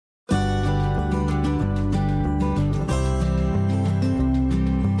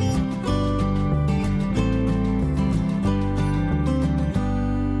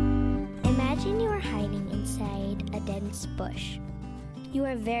You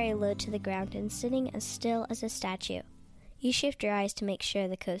are very low to the ground and sitting as still as a statue. You shift your eyes to make sure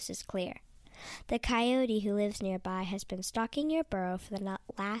the coast is clear. The coyote who lives nearby has been stalking your burrow for the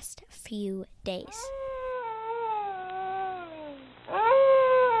last few days.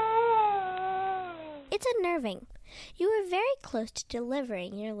 It's unnerving. You are very close to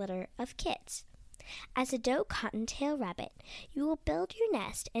delivering your litter of kits. As a doe cottontail rabbit, you will build your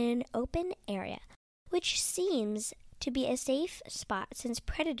nest in an open area, which seems to be a safe spot since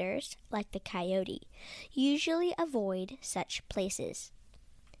predators, like the coyote, usually avoid such places.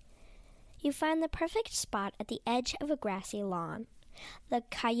 You find the perfect spot at the edge of a grassy lawn. The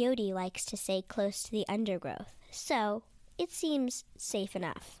coyote likes to stay close to the undergrowth, so it seems safe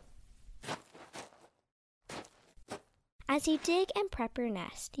enough. As you dig and prep your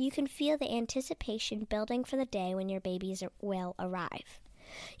nest, you can feel the anticipation building for the day when your babies will arrive.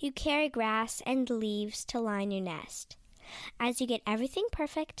 You carry grass and leaves to line your nest. As you get everything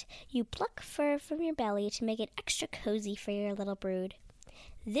perfect, you pluck fur from your belly to make it extra cozy for your little brood.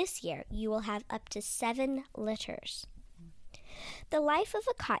 This year, you will have up to 7 litters. The life of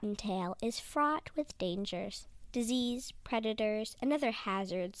a cottontail is fraught with dangers. Disease, predators, and other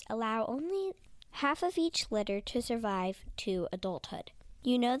hazards allow only half of each litter to survive to adulthood.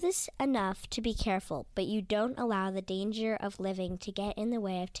 You know this enough to be careful, but you don't allow the danger of living to get in the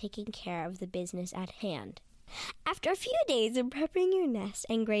way of taking care of the business at hand. After a few days of prepping your nest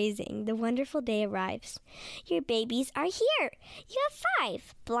and grazing, the wonderful day arrives. Your babies are here. You have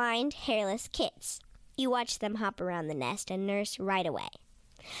 5 blind, hairless kits. You watch them hop around the nest and nurse right away.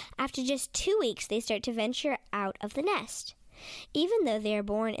 After just 2 weeks, they start to venture out of the nest. Even though they are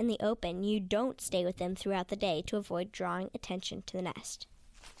born in the open, you don't stay with them throughout the day to avoid drawing attention to the nest.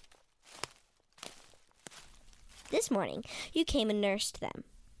 This morning, you came and nursed them.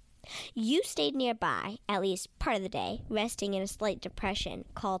 You stayed nearby, at least part of the day, resting in a slight depression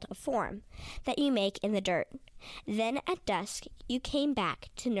called a form that you make in the dirt. Then at dusk, you came back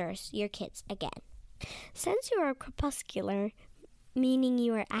to nurse your kits again. Since you are crepuscular, meaning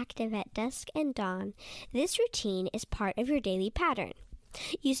you are active at dusk and dawn, this routine is part of your daily pattern.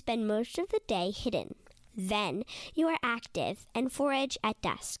 You spend most of the day hidden. Then you are active and forage at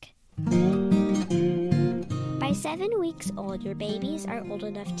dusk. By 7 weeks old, your babies are old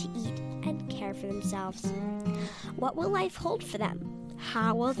enough to eat and care for themselves. What will life hold for them?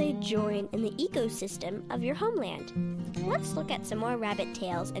 How will they join in the ecosystem of your homeland? Let's look at some more rabbit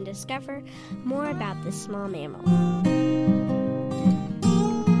tales and discover more about this small mammal.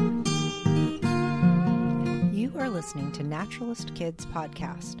 You are listening to Naturalist Kids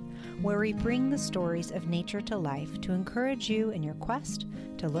Podcast, where we bring the stories of nature to life to encourage you in your quest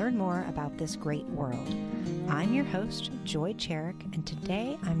to learn more about this great world. I'm your host, Joy Cherick, and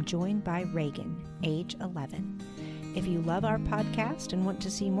today I'm joined by Reagan, age 11. If you love our podcast and want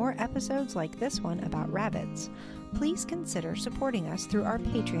to see more episodes like this one about rabbits, please consider supporting us through our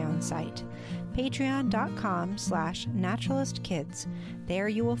Patreon site, patreon.com/naturalistkids. There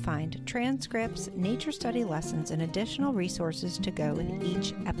you will find transcripts, nature study lessons, and additional resources to go with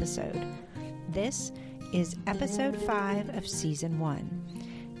each episode. This is episode 5 of season 1.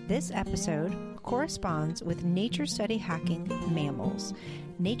 This episode corresponds with Nature Study Hacking Mammals.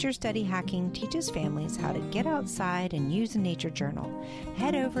 Nature Study Hacking teaches families how to get outside and use a nature journal.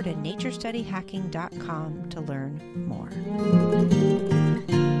 Head over to naturestudyhacking.com to learn more.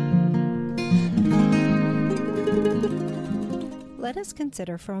 Let us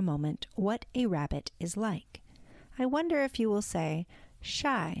consider for a moment what a rabbit is like. I wonder if you will say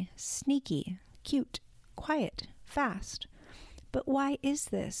shy, sneaky, cute, quiet, fast. But why is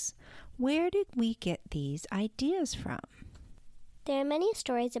this? Where did we get these ideas from? There are many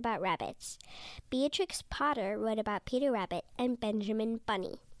stories about rabbits. Beatrix Potter wrote about Peter Rabbit and Benjamin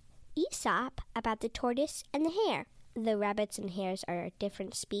Bunny. Aesop about the tortoise and the hare. Though rabbits and hares are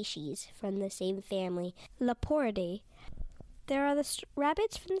different species from the same family, Leporidae. There are the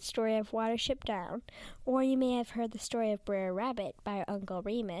rabbits from the story of Watership Down, or you may have heard the story of Brer Rabbit by Uncle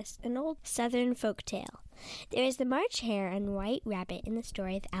Remus, an old Southern folk tale. There is the March Hare and White Rabbit in the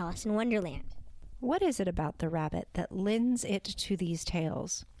story of Alice in Wonderland. What is it about the rabbit that lends it to these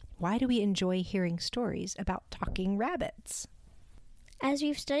tales? Why do we enjoy hearing stories about talking rabbits? As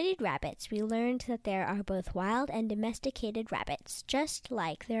we've studied rabbits, we learned that there are both wild and domesticated rabbits, just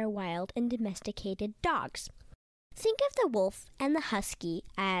like there are wild and domesticated dogs. Think of the wolf and the husky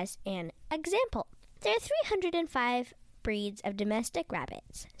as an example. There are 305 breeds of domestic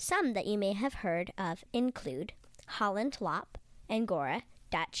rabbits. Some that you may have heard of include Holland Lop, Angora,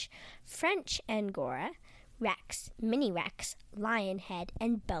 Dutch, French Angora, Rex, Mini Rex, Lionhead,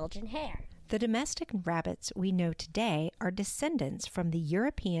 and Belgian Hare. The domestic rabbits we know today are descendants from the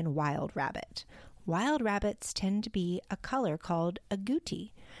European wild rabbit. Wild rabbits tend to be a color called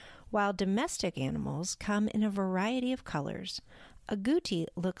agouti, while domestic animals come in a variety of colors. Agouti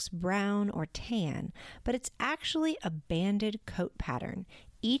looks brown or tan, but it's actually a banded coat pattern.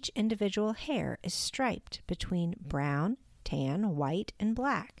 Each individual hair is striped between brown, tan, white, and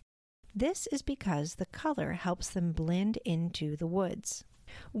black. This is because the color helps them blend into the woods.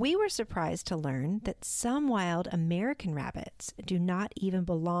 We were surprised to learn that some wild American rabbits do not even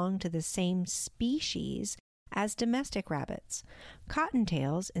belong to the same species as domestic rabbits.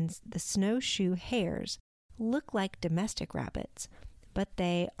 Cottontails and the snowshoe hares look like domestic rabbits, but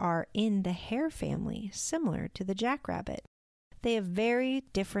they are in the hare family, similar to the jackrabbit. They have very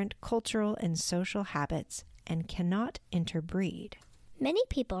different cultural and social habits and cannot interbreed. Many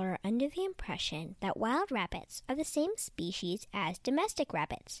people are under the impression that wild rabbits are the same species as domestic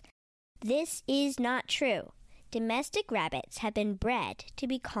rabbits. This is not true. Domestic rabbits have been bred to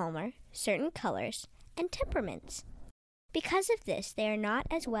be calmer, certain colors, and temperaments. Because of this, they are not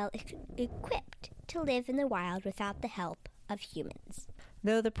as well equipped to live in the wild without the help of humans.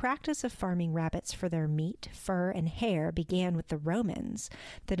 Though the practice of farming rabbits for their meat, fur, and hair began with the Romans,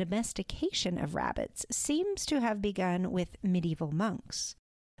 the domestication of rabbits seems to have begun with medieval monks.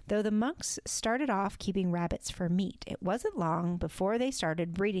 Though the monks started off keeping rabbits for meat, it wasn't long before they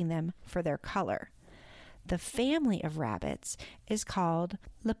started breeding them for their color. The family of rabbits is called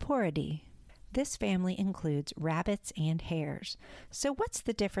Leporidae. This family includes rabbits and hares. So what's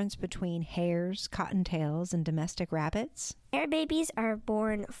the difference between hares, cottontails, and domestic rabbits? Hare babies are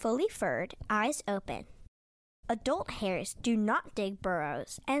born fully furred, eyes open. Adult hares do not dig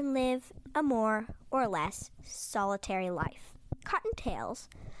burrows and live a more or less solitary life. Cottontails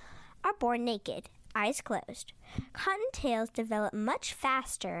are born naked, eyes closed. Cottontails develop much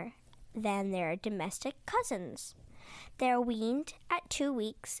faster than their domestic cousins. They are weaned at 2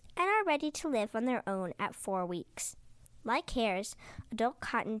 weeks and are ready to live on their own at 4 weeks. Like hares, adult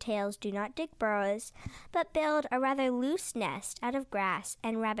cottontails do not dig burrows, but build a rather loose nest out of grass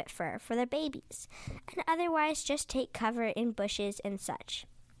and rabbit fur for their babies, and otherwise just take cover in bushes and such.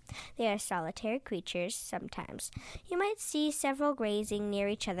 They are solitary creatures sometimes. You might see several grazing near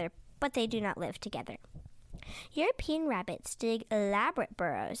each other, but they do not live together. European rabbits dig elaborate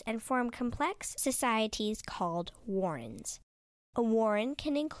burrows and form complex societies called warrens. A warren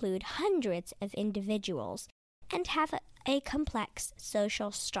can include hundreds of individuals and have a complex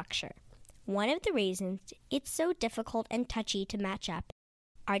social structure. One of the reasons it's so difficult and touchy to match up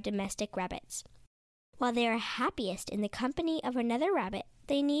are domestic rabbits. While they are happiest in the company of another rabbit,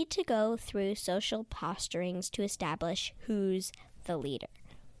 they need to go through social posturings to establish who's the leader.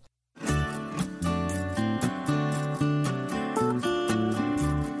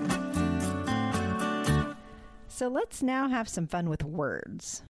 So let's now have some fun with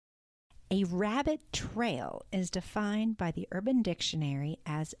words. A rabbit trail is defined by the Urban Dictionary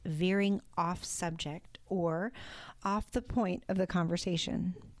as veering off subject or off the point of the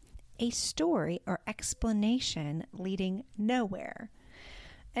conversation. A story or explanation leading nowhere.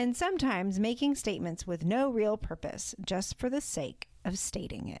 And sometimes making statements with no real purpose just for the sake of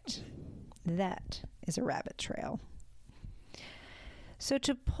stating it. That is a rabbit trail. So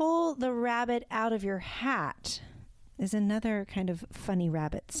to pull the rabbit out of your hat is another kind of funny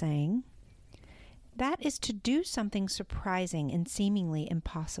rabbit saying. That is to do something surprising and seemingly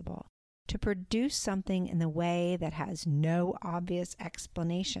impossible. To produce something in the way that has no obvious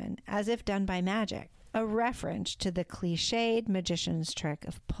explanation, as if done by magic. A reference to the cliched magician's trick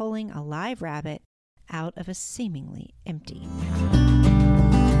of pulling a live rabbit out of a seemingly empty hat.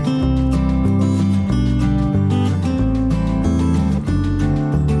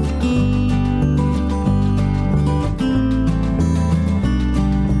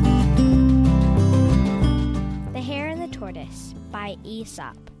 By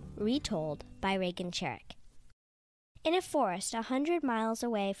Aesop, retold by Reagan Sherrick. In a forest 100 miles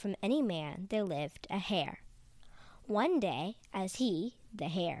away from any man there lived a hare. One day, as he, the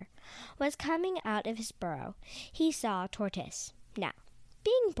hare, was coming out of his burrow, he saw a tortoise. Now,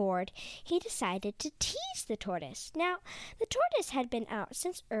 being bored, he decided to tease the tortoise. Now, the tortoise had been out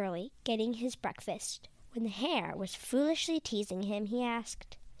since early, getting his breakfast. When the hare was foolishly teasing him, he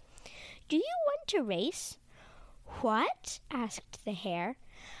asked, "Do you want to race?" "What?" asked the hare.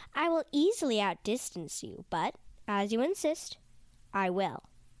 "I will easily outdistance you, but, as you insist, I will."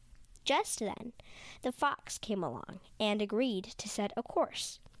 Just then, the fox came along and agreed to set a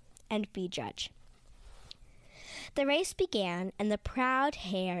course and be judge. The race began, and the proud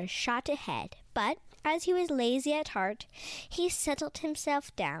hare shot ahead, but As he was lazy at heart, he settled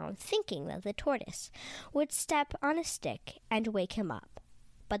himself down, thinking that the tortoise would step on a stick and wake him up.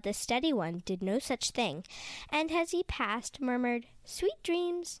 But the steady one did no such thing, and as he passed, murmured, "Sweet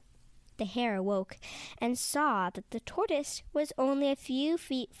dreams." The hare awoke and saw that the tortoise was only a few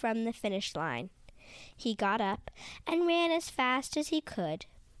feet from the finish line. He got up and ran as fast as he could,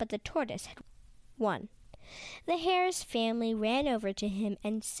 but the tortoise had won. The hare's family ran over to him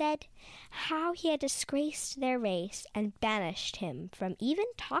and said how he had disgraced their race and banished him from even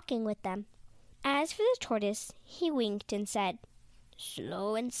talking with them. As for the tortoise, he winked and said,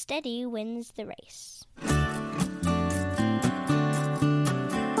 "Slow and steady wins the race."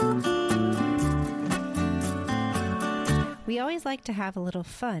 We always like to have a little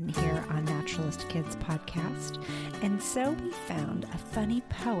fun here on Naturalist Kids Podcast, and so we found a funny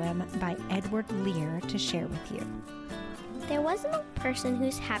poem by Edward Lear to share with you. There was an old person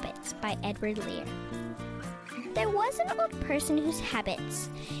whose habits, by Edward Lear. There was an old person whose habits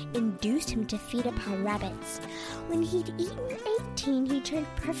induced him to feed upon rabbits. When he'd eaten 18, he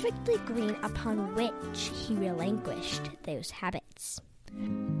turned perfectly green, upon which he relinquished those habits.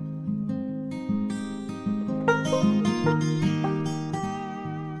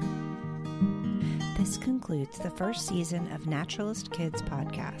 This concludes the first season of Naturalist Kids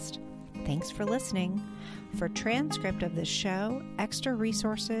Podcast. Thanks for listening. For transcript of the show, extra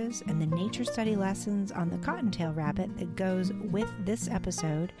resources, and the nature study lessons on the cottontail rabbit that goes with this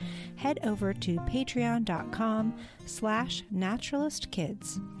episode, head over to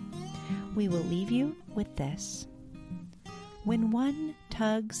patreon.com/naturalistkids. We will leave you with this. When one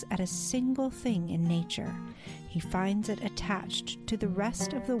tugs at a single thing in nature, he finds it attached to the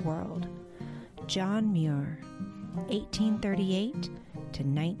rest of the world. John Muir, 1838 to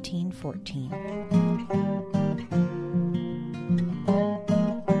 1914.